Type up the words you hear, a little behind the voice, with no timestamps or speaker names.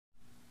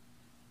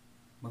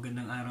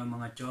Magandang araw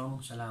mga chong,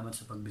 salamat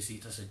sa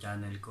pagbisita sa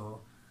channel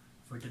ko.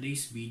 For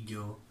today's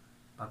video,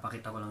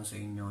 papakita ko lang sa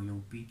inyo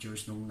yung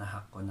features nung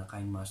nahack ko na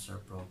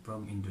Kinemaster Pro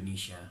from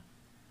Indonesia.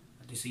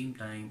 At the same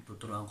time,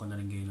 tuturuan ko na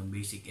rin kayo ng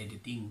basic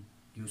editing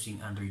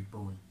using Android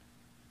phone.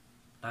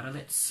 Tara,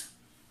 let's!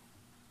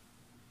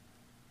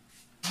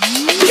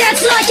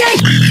 That's like a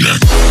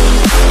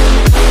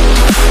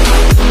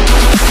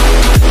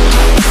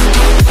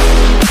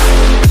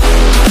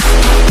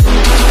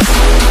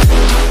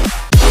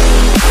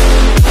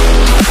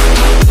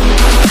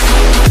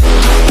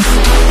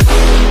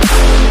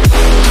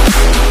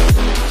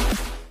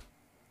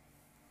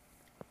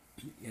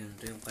Yan,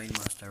 ito yung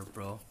Kinemaster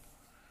Pro.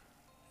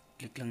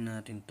 Click lang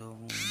natin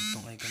itong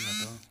icon na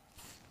to.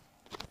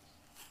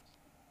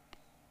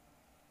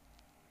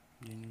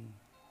 Then,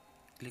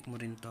 click mo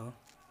rin to.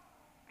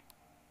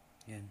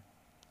 Yan.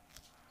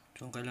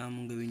 So, ang kailangan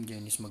mong gawin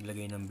dyan is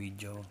maglagay ng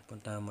video.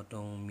 Puntahan mo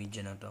tong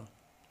media na to.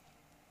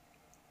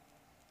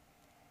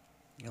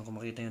 Yan,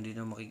 kung makita nyo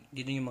dito,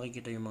 dito nyo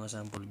makikita yung mga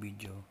sample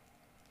video.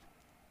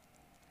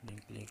 Then,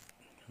 click.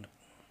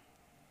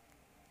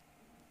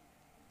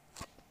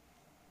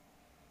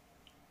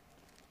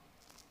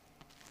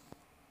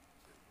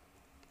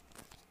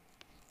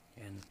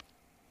 Yan.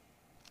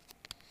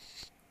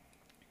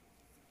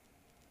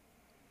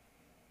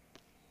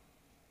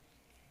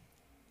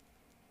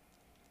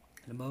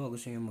 Halimbawa,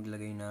 gusto nyo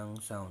maglagay ng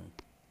sound.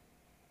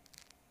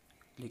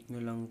 Click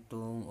nyo lang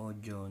tong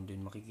audio, and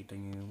then makikita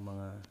nyo yung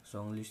mga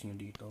song list nyo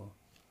dito.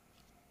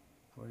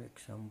 For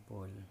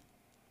example,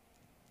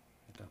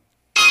 ito.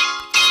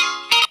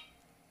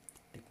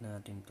 Click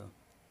natin to.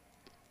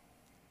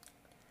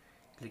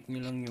 Click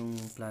nyo lang yung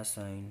plus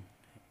sign,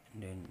 and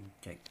then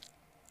check.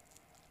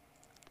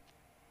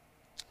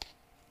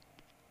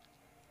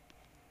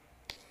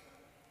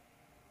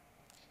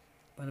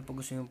 Paano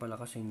pag gusto nyo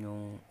palakasin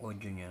yung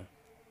audio nya?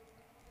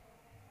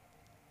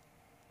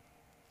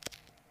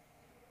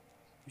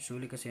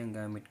 Usually kasi ang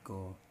gamit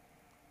ko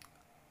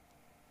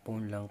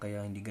phone lang,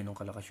 kaya hindi ganun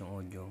kalakas yung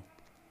audio.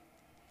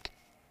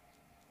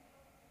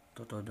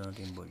 Todo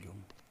natin yung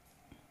volume.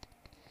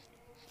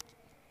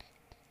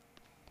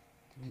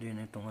 And then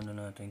itong ano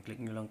natin,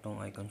 click nyo lang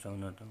tong icon sound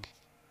na to.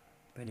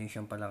 Pwede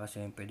siyang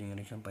palakasin, pwede nyo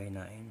rin siyang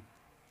pahinain.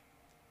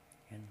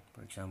 Yan,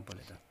 for example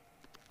ito.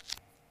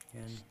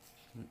 Yan,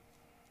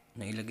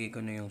 nailagay ko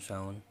na yung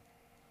sound.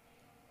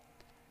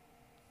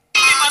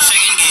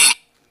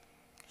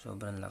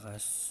 Sobrang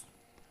lakas.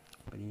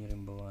 Pwede nyo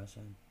rin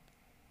bawasan.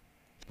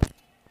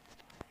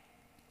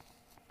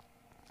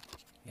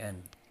 Yan.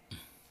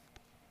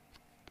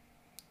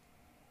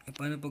 E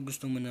paano pag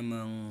gusto mo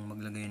namang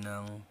maglagay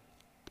ng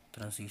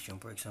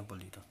transition, for example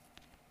dito.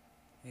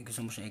 Eh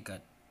gusto mo siya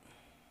i-cut.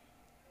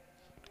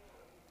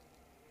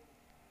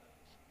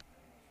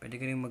 Pwede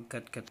ka rin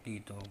mag-cut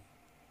dito.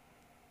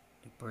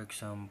 For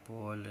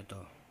example,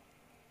 ito.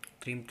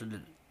 Trim to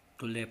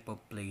left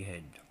of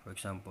playhead. For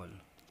example.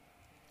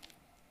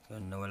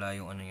 Yan, nawala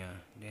yung ano niya.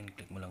 Then,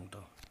 click mo lang to.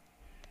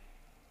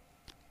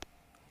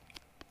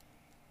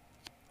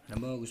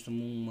 Halimbawa, gusto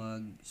mong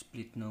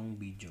mag-split ng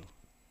video.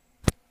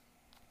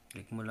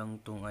 Click mo lang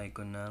tong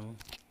icon ng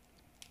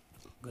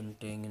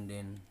gunting, and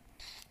then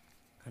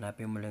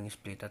hanapin mo lang yung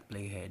split at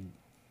playhead.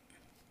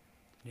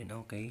 Then,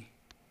 okay.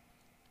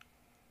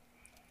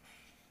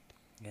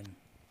 Yan.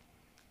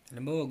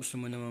 Halimbawa, gusto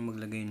mo naman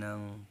maglagay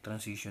ng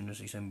transition doon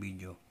sa isang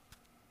video.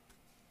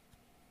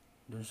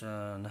 Doon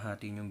sa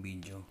nahati yung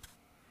video.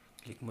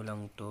 Click mo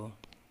lang to.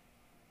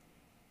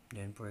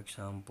 Then, for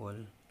example,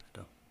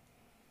 ito.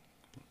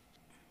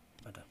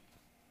 Ito.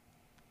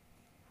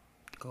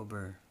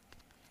 Cover.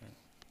 Yan.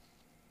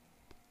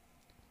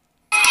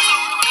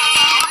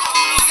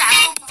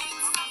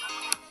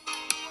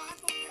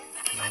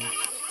 Yan.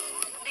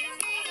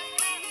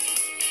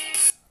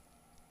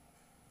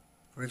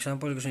 For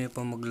example, gusto niyo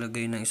pa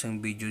maglagay ng isang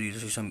video dito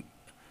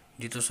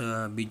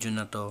sa video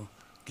na to.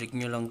 Click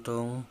nyo lang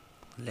tong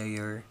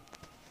layer,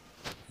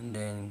 and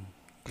then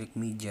click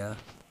media.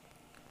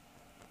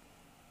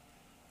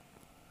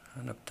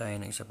 Hanap tayo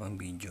ng isa pang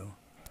video.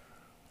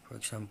 For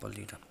example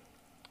dito.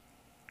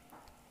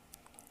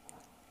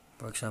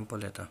 For example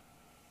ito.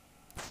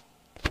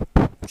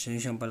 Gusto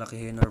nyo siyang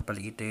palakihin or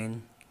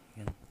paliitin.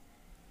 Yan.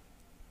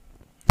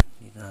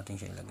 Dito natin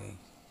siya ilagay.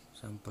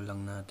 Sample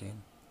lang natin.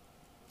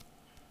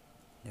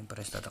 Then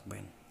press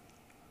tatakbayin.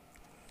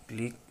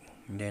 Click,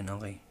 and then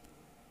okay.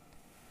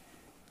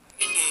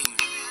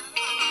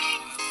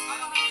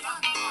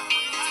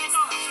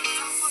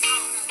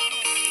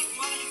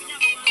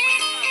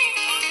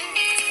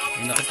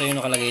 Nakita yung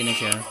nakalagay na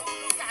siya.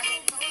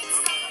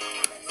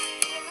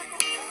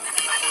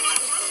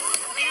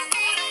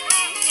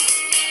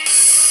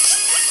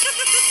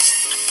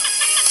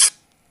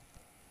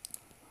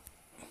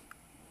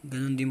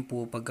 Ganun din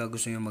po pagka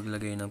gusto nyo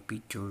maglagay ng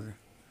picture.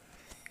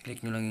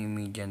 Click nyo lang yung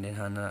media, and then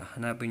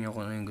hanapin nyo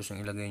kung ano yung gusto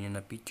nyo ilagay nyo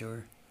na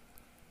picture.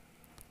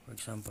 For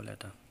example,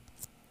 ito.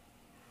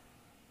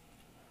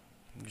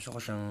 Gusto ko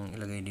siyang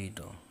ilagay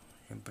dito.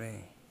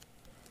 Siyempre,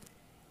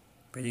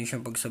 pwede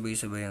siyang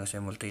pagsabay-sabayan kasi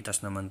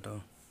multitask naman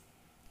to.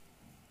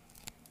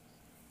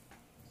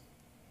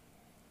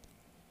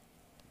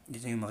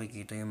 Dito yung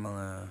makikita yung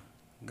mga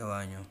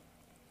gawa nyo.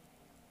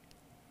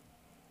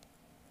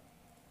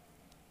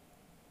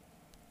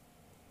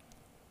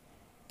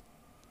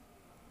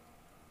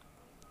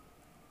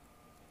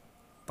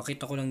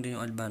 Pakita ko lang din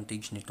yung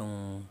advantage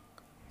nitong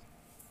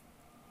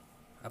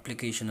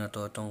application na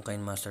to, itong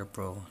Kinemaster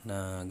Pro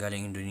na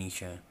galing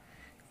Indonesia.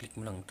 Click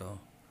mo lang to.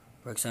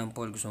 For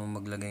example, gusto mo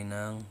maglagay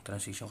ng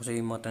transition. Kasi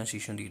yung mga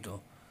transition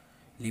dito,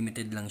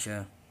 limited lang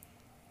siya.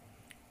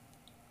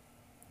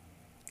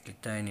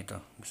 Click tayo nito.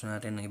 Gusto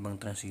natin ng ibang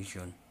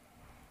transition.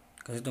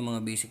 Kasi itong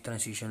mga basic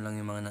transition lang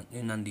yung mga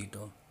yung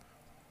nandito.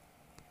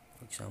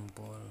 For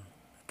example,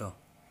 ito.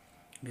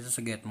 Dito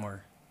sa Get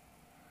More.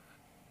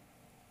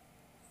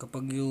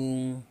 Kapag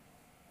yung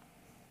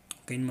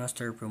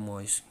Kinemaster Pro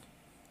mo is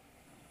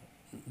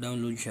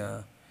download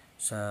siya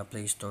sa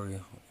Play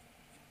Store,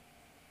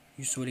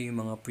 usually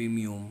yung mga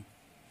premium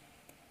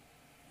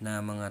na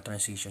mga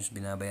transitions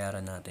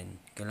binabayaran natin.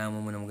 Kailangan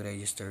mo muna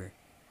mag-register,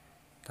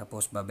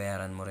 tapos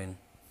babayaran mo rin.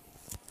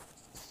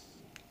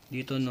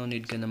 Dito no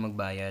need ka na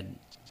magbayad.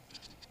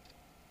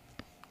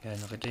 Kaya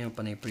nakita nyo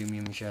panay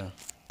premium siya.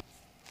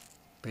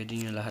 Pwede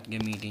nyo lahat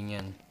gamitin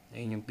yan.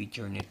 Ayun yung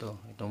feature nito.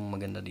 Itong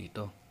maganda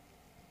dito.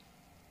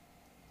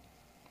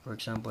 For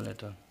example,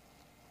 ito.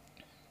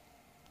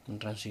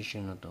 Yung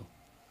transition na to.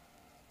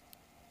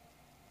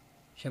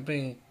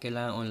 Siyempre,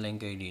 kailangan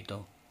online kayo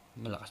dito.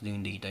 Malakas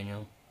din yung data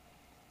nyo.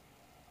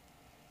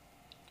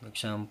 For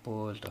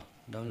example, ito.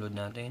 Download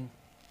natin.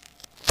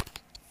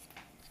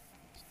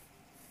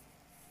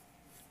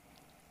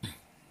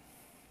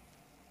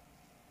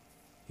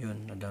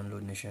 Yun,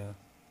 na-download na siya.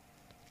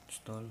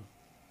 Install.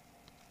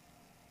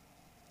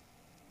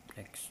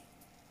 Next.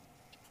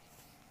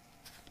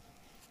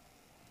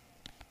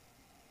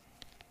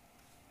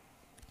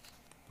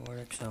 For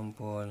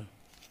example,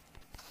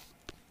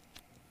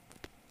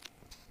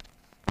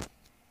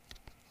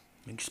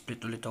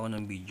 nag-split ulit ako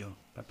ng video.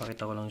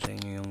 Papakita ko lang sa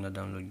inyo yung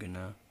na-download ko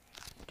na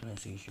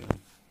transition.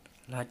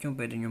 Lahat yung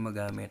pwede nyo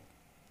magamit.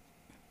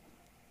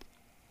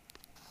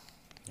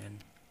 Yan.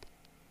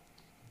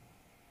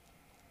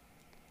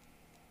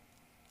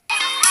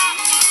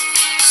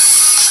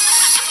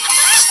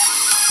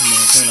 Yung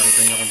mga ito,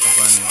 nakita nyo kung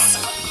paano yung ano.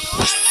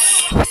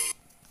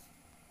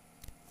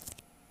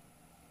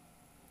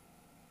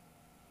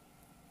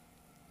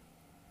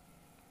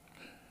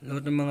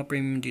 Lahat ng mga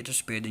premium dito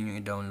pwede nyo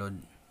i-download.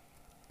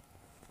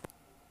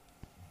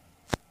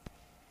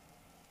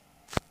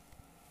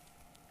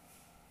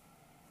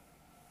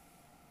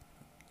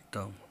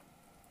 Ito.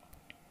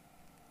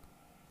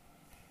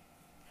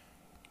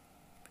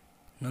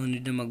 No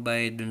need na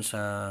magbayad dun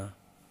sa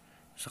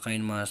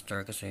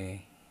Kinemaster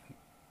kasi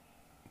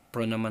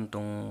pro naman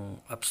tong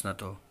apps na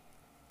to.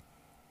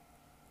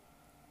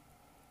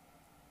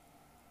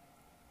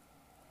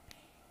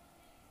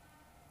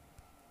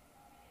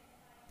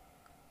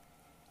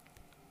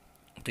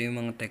 Ito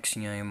yung mga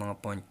text niya, yung mga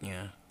font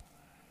niya.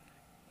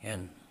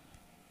 Yan.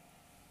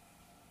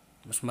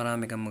 Mas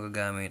marami kang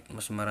magagamit.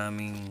 Mas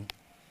maraming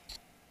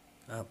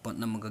font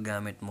na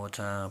magagamit mo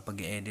sa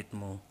pag-edit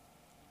mo.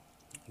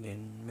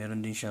 Then, meron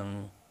din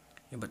siyang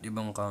iba't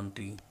ibang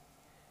country.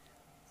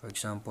 For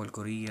example,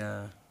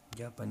 Korea,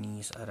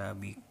 Japanese,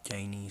 Arabic,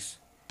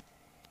 Chinese.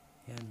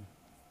 Yan.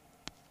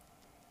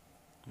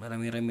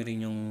 Marami-rami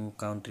rin yung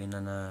country na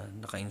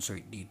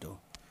naka-insert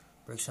dito.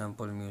 For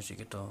example,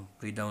 music ito.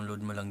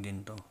 Pre-download mo lang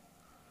din to.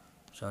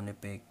 Sound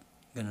effect.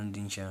 Ganun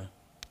din siya.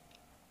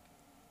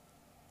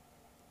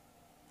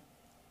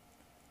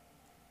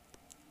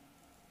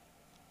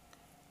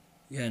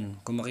 Yan.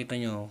 Kung makita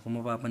nyo, kung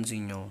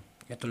mapapansin nyo,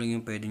 ito lang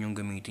yung pwede nyong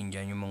gamitin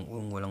dyan. Yung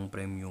mga walang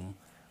premium.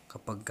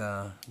 Kapag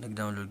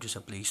nag-download ko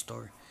sa Play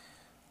Store.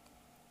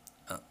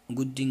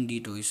 Good thing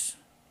dito is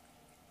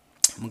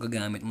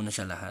magagamit mo na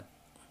siya lahat.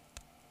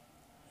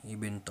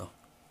 Even to.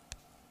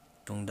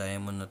 Itong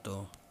diamond na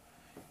to.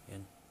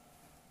 Yan.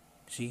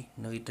 See?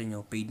 Nakita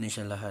nyo, paid na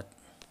siya lahat.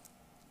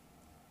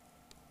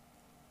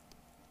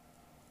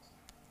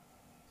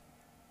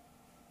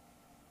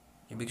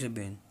 Ibig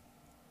sabihin,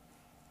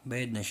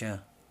 bayad na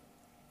siya.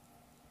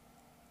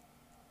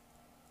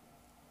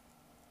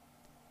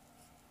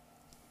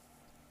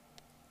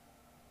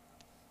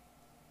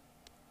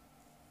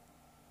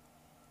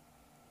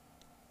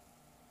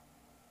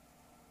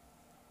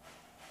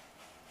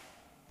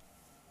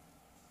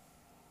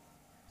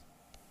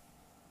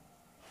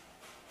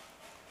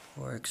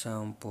 For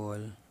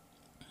example,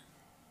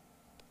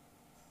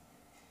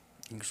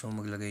 gusto mo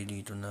maglagay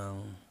dito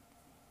ng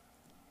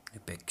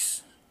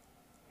effects.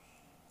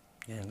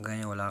 Yan,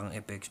 ganyan, wala kang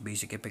effects.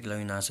 Basic effect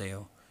lang yung nasa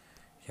iyo.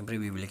 Siyempre,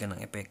 bibili ka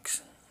ng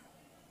effects.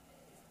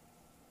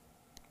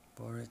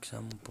 For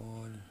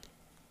example,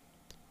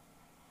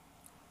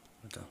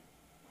 ito.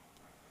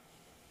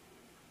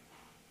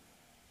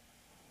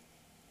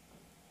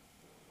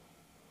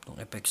 Itong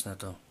effects na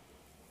to.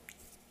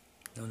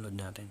 Download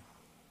natin.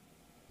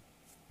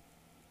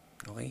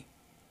 Okay?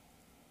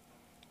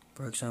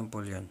 For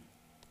example, yan.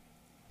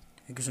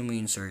 Gusto mo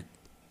insert.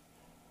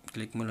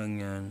 Click mo lang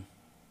yan.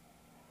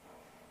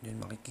 Then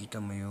makikita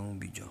mo yung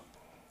video.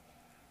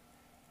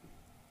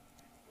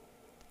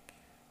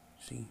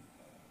 See?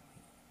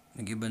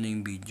 Nag-iba na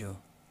yung video.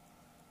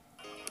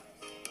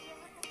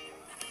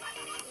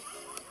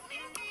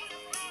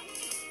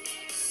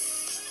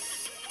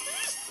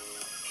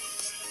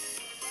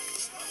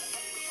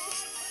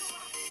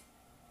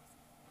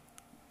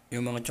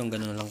 Yung mga tiyong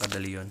ganun lang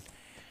kadali yun.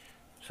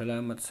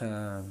 Salamat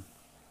sa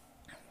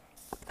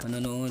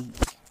panonood.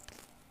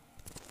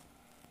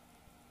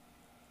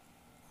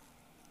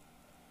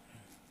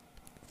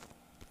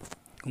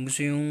 Kung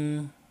gusto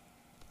yung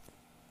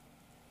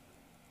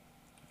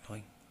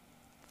okay.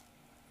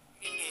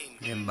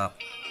 Game back.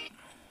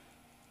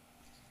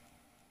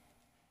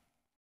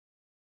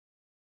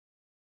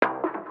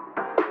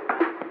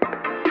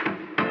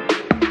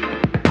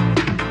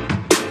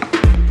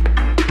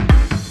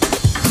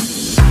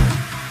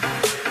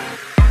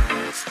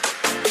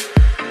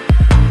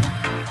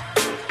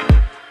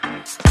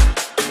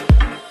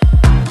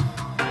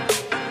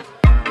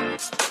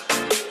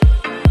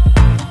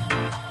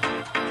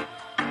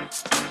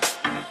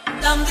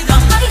 Dum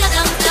dum dum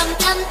dum dum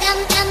dum dum.